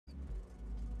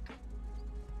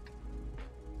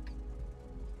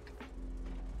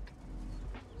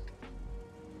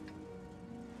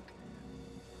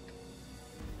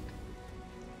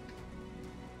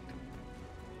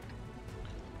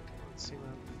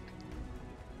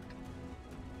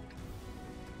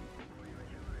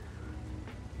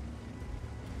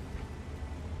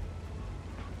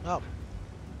Oh,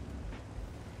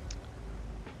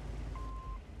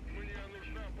 Мне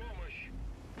нужна помощь.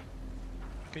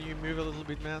 can you move a little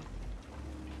bit, man?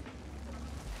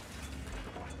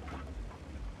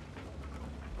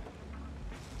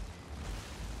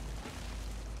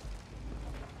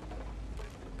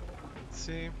 Let's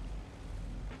see.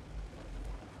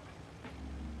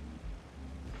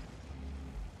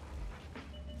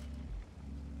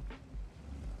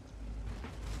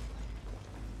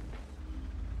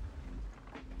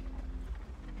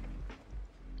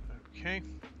 Okay.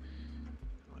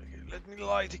 Okay, let me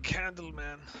light a candle,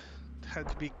 man. It had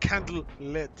to be candle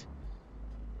lit.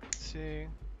 Let's see.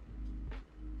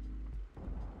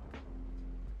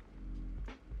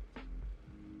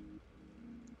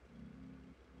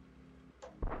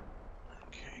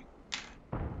 Okay,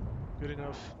 good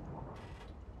enough.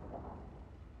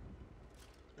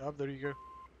 Oh, there you go.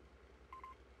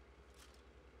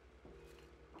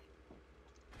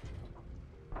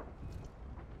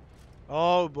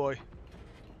 Oh boy.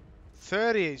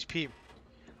 30 HP.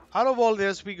 Out of all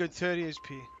this, we got 30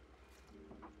 HP.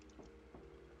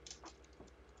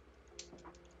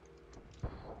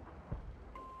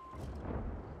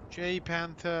 J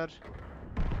Panther.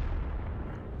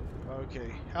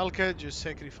 Okay, Helka just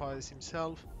sacrificed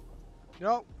himself.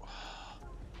 No.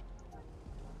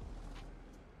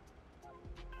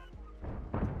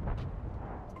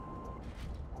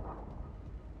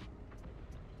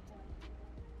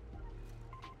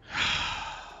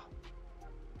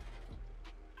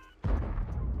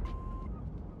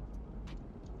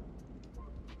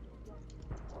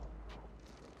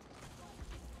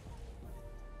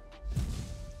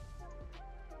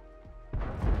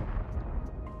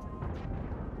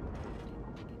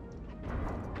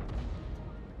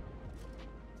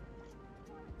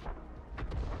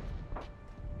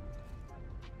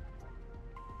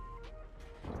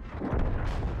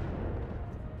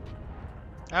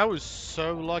 I was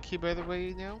so lucky, by the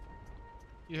way, now.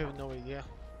 You have no idea.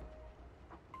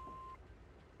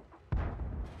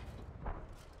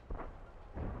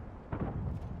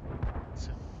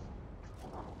 So,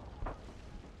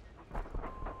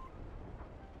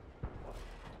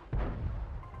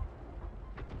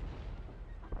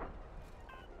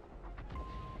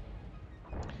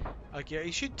 okay,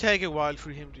 it should take a while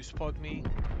for him to spot me.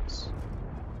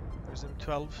 There's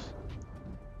M12.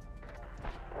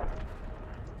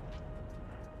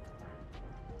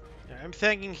 Yeah, I'm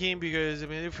thanking him because, I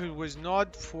mean, if it was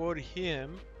not for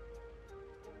him,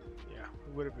 yeah,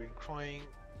 we would have been crying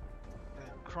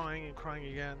and crying and crying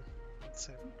again. That's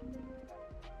it.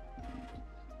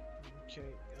 Okay,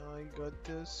 I got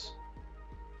this.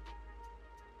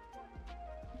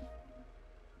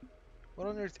 What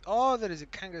on earth? Oh, there is a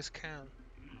Kangas can.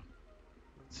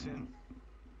 Let's see.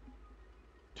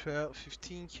 12,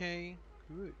 15k.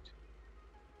 Good.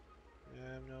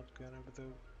 Yeah, I'm not gonna,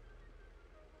 though.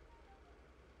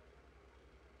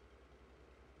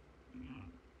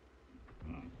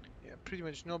 Yeah, pretty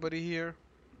much nobody here.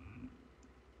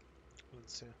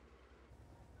 Let's see.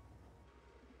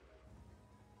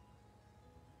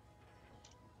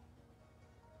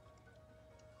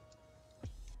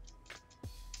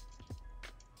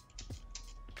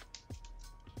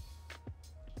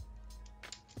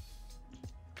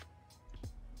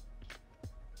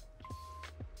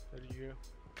 There you go.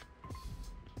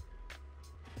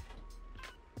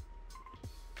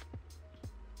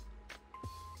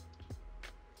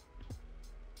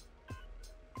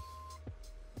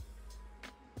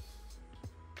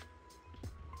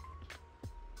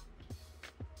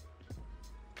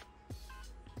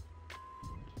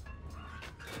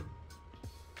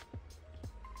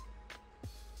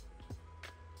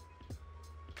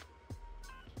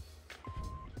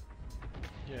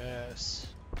 Yes.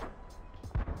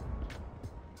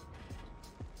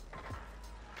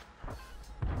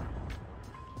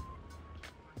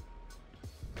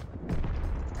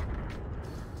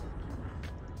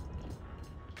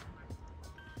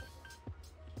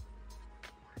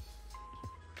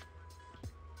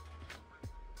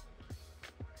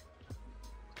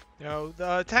 No,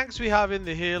 the tanks we have in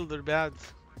the hill, they're bad.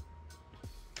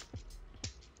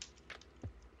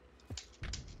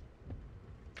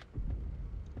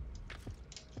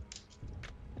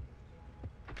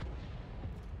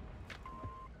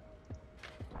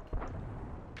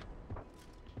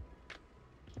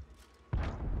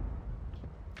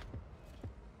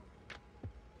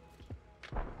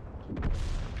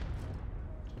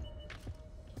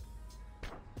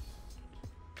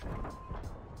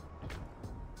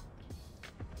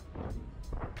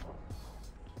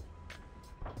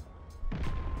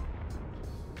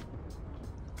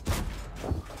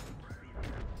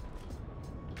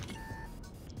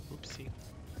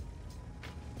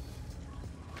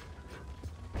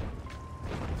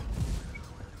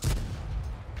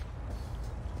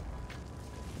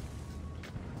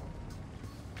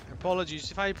 Apologies.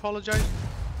 If I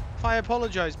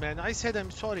apologize, man, I said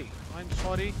I'm sorry. I'm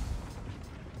sorry.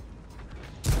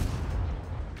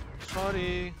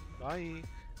 Sorry. Bye.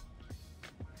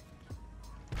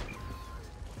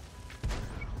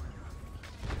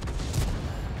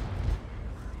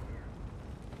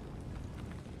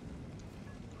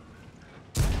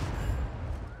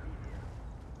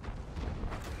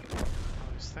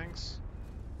 Nice, thanks.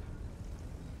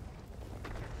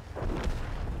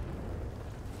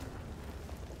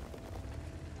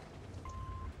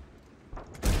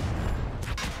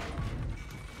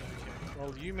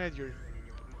 Well, you made your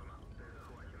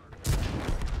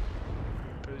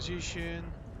position.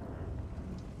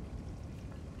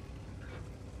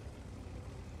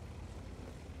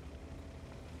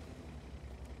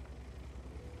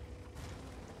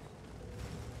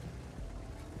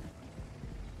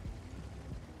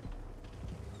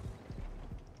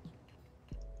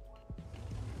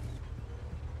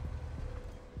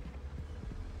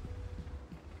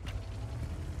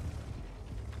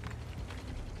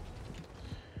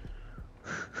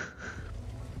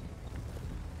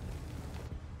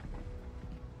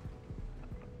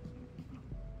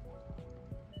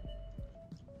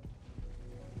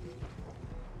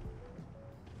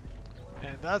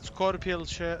 And that scorpion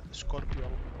shell,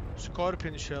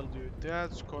 scorpion shell, dude.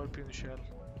 That scorpion shell.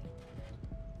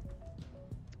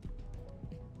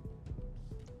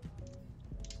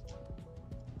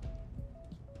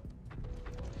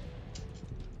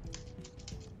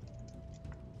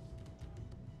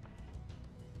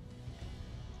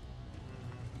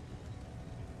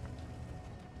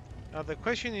 Now the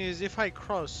question is, if I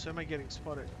cross, am I getting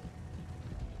spotted?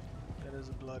 That is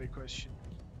a bloody question.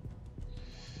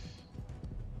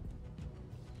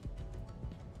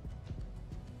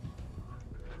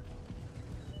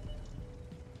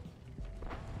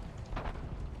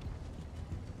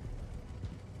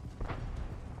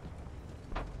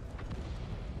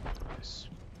 Nice.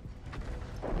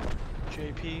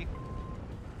 JP.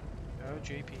 Oh,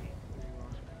 JP. There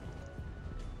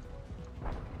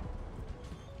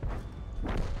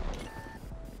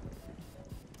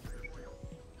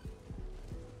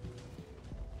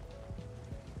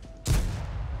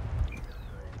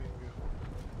you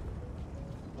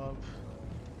are. Love.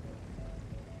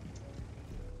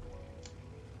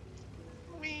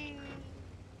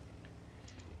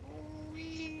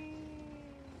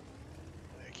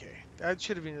 Okay, that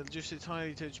should have been just a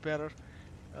tiny touch better.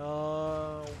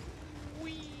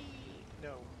 Wee.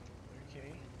 No.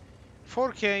 Okay.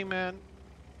 4K, man.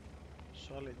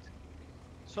 Solid.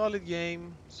 Solid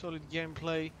game. Solid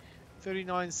gameplay.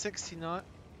 39.69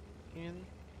 in.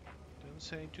 Don't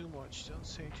say too much. Don't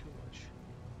say too much.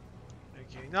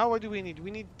 Okay, now what do we need?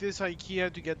 We need this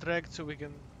IKEA to get wrecked so we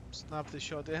can snap the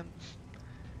shot in.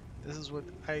 This is what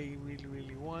I really,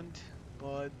 really want,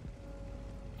 but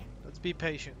let's be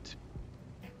patient.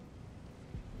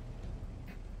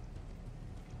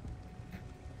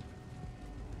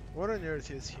 What on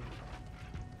earth is he?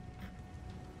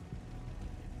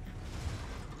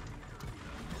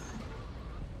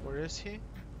 Where is he?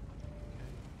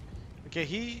 Okay,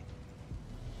 he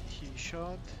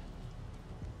shot.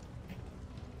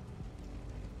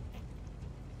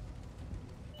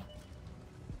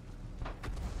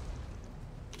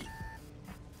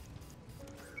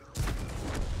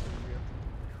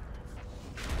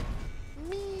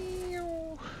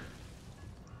 Meow.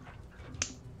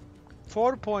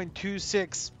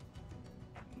 4.26.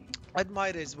 That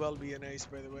might as well be an ace,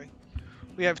 by the way.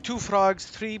 We have 2 frogs,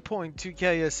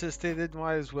 3.2k assisted. It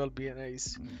might as well be an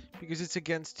ace because it's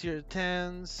against tier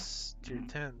 10s. Tier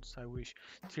 10s, I wish.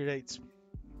 Tier 8s.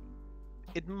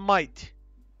 It might.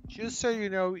 Just so you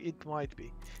know, it might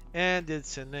be. And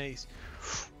it's an ace.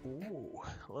 Ooh,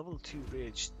 level 2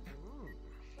 reached.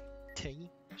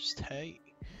 Stay.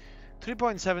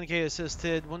 3.7k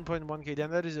assisted, 1.1k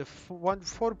down. That is a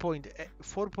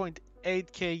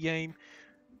 4.8k game.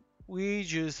 We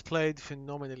just played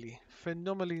phenomenally.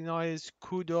 Phenomenally nice.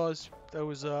 Kudos. That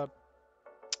was a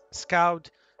scout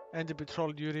and the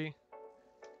patrol duty.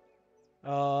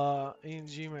 In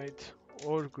Gmate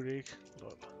or Greek.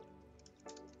 Lol.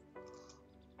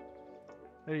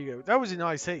 There you go. That was a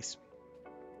nice ace.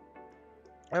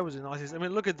 That was a nice ace. I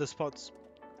mean, look at the spots.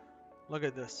 Look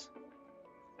at this.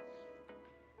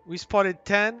 We spotted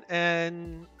 10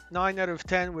 and 9 out of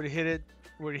 10 were hit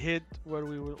while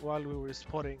we were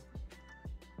spotting.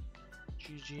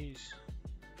 GG's.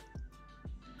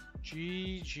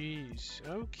 GG's.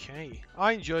 Okay.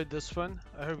 I enjoyed this one.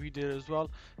 I hope you did as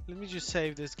well. Let me just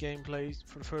save this gameplay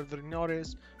for further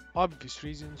notice. Obvious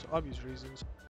reasons.